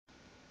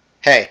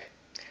Hey,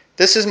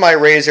 this is my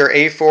Razor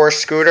A4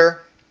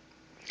 scooter.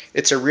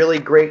 It's a really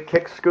great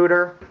kick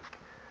scooter,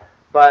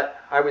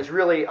 but I was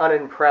really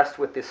unimpressed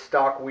with the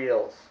stock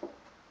wheels.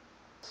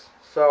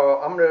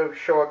 So I'm going to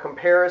show a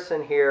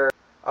comparison here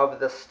of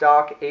the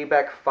stock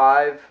Abec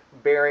 5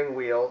 bearing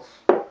wheels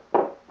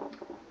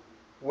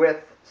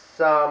with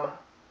some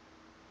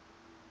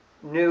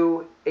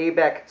new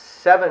Abec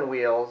 7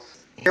 wheels.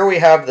 Here we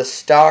have the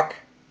stock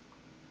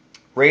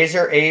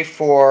Razor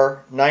A4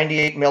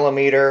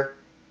 98mm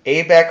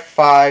Abec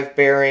 5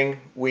 bearing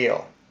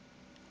wheel.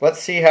 Let's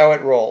see how it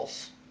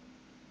rolls.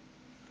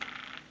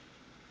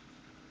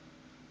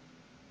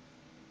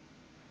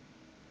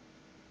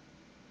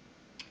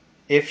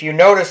 If you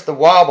notice the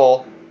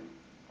wobble,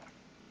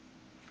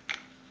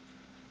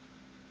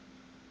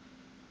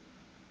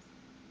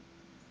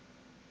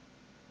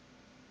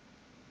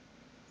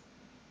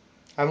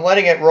 I'm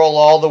letting it roll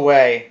all the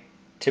way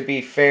to be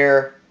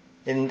fair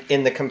in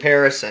the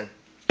comparison.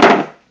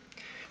 Now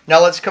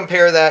let's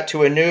compare that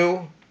to a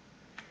new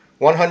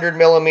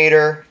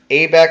 100mm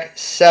Abec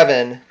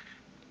 7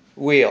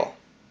 wheel.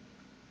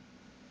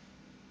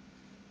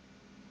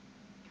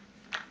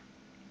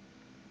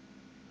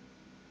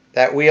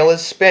 That wheel is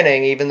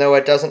spinning even though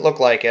it doesn't look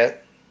like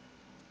it.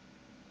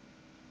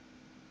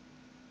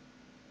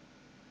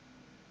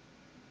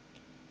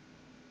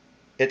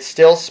 It's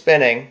still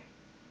spinning.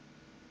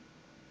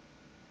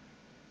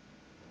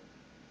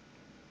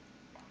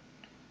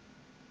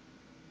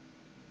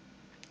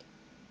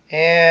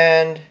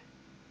 And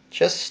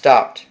just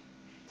stopped.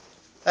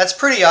 That's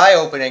pretty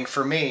eye-opening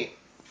for me,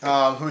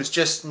 who's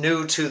just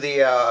new to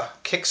the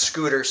kick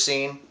scooter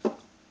scene.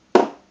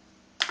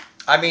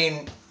 I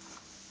mean,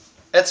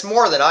 it's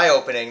more than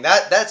eye-opening.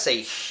 That's a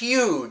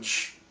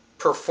huge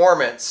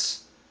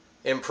performance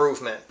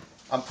improvement.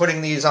 I'm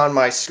putting these on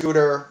my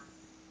scooter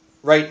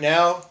right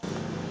now.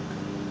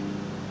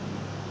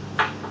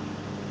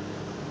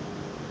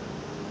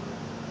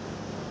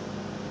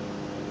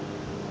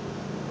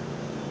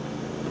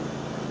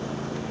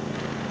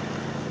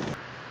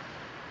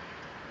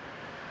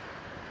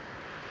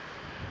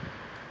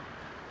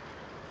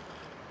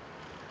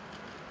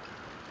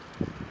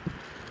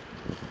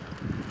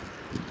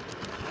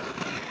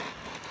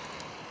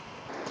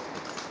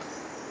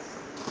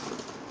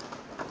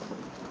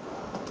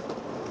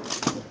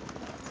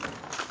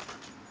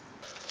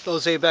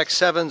 Those Abec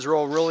 7s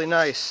roll really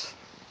nice.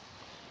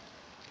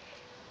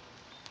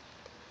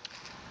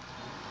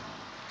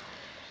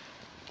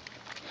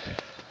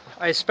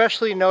 I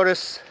especially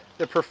notice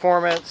the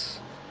performance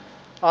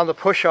on the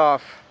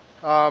push-off.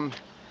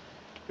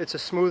 It's a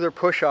smoother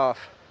push-off.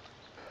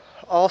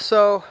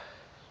 Also,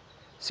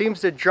 seems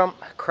to jump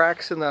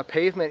cracks in the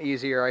pavement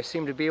easier. I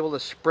seem to be able to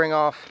spring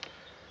off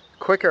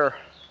quicker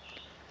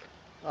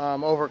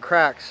over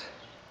cracks.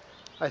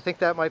 I think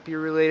that might be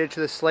related to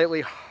the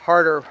slightly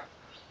harder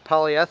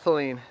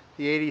polyethylene,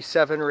 the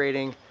 87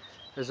 rating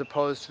as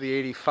opposed to the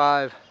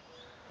 85.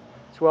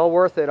 It's well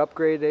worth it.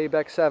 Upgrade to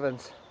Abec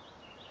 7s.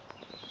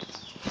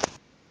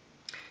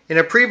 In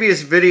a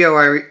previous video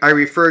I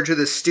referred to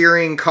the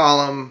steering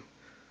column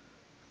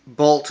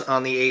bolt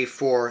on the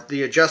A4,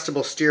 the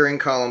adjustable steering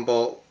column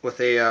bolt with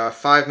a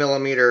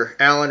 5mm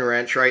Allen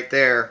wrench right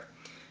there.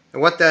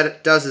 And what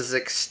that does is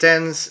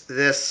extends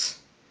this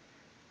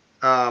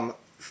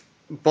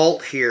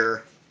bolt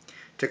here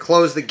to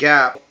close the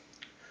gap.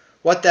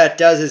 What that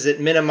does is it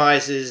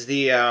minimizes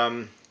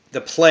the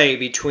play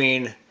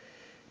between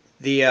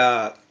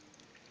the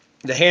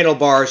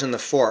handlebars and the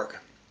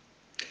fork.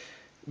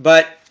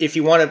 But if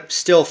you want to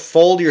still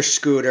fold your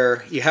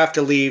scooter, you have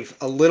to leave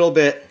a little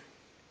bit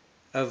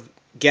of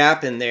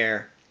gap in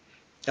there,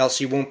 else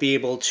you won't be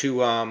able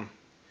to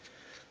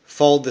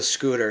fold the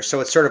scooter. So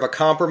it's sort of a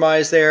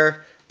compromise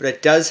there, but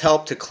it does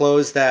help to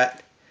close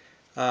that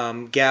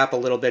gap a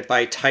little bit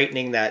by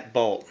tightening that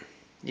bolt.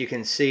 You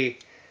can see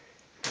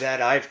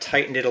that I've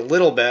tightened it a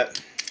little bit.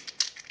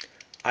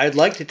 I'd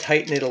like to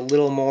tighten it a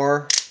little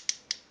more.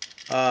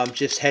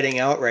 Just heading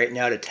out right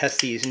now to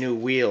test these new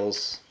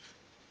wheels.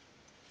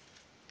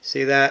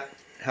 See that?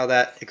 How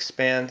that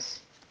expands?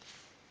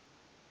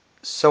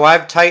 So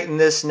I've tightened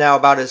this now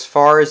about as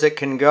far as it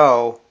can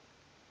go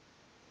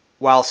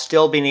while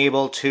still being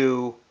able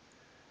to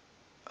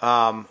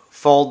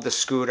fold the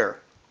scooter.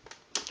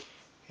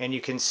 And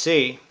you can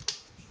see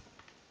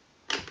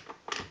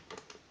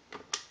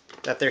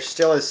that there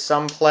still is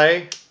some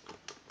play,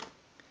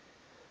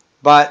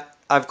 but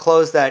I've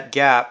closed that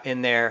gap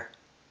in there.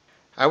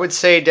 I would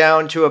say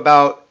down to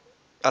about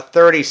a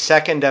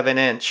 32nd of an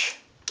inch.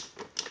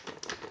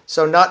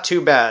 So not too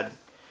bad.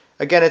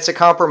 Again, it's a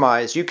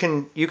compromise. You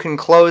can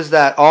close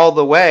that all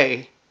the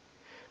way,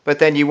 but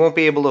then you won't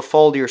be able to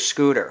fold your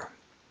scooter.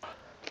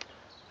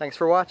 Thanks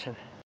for watching.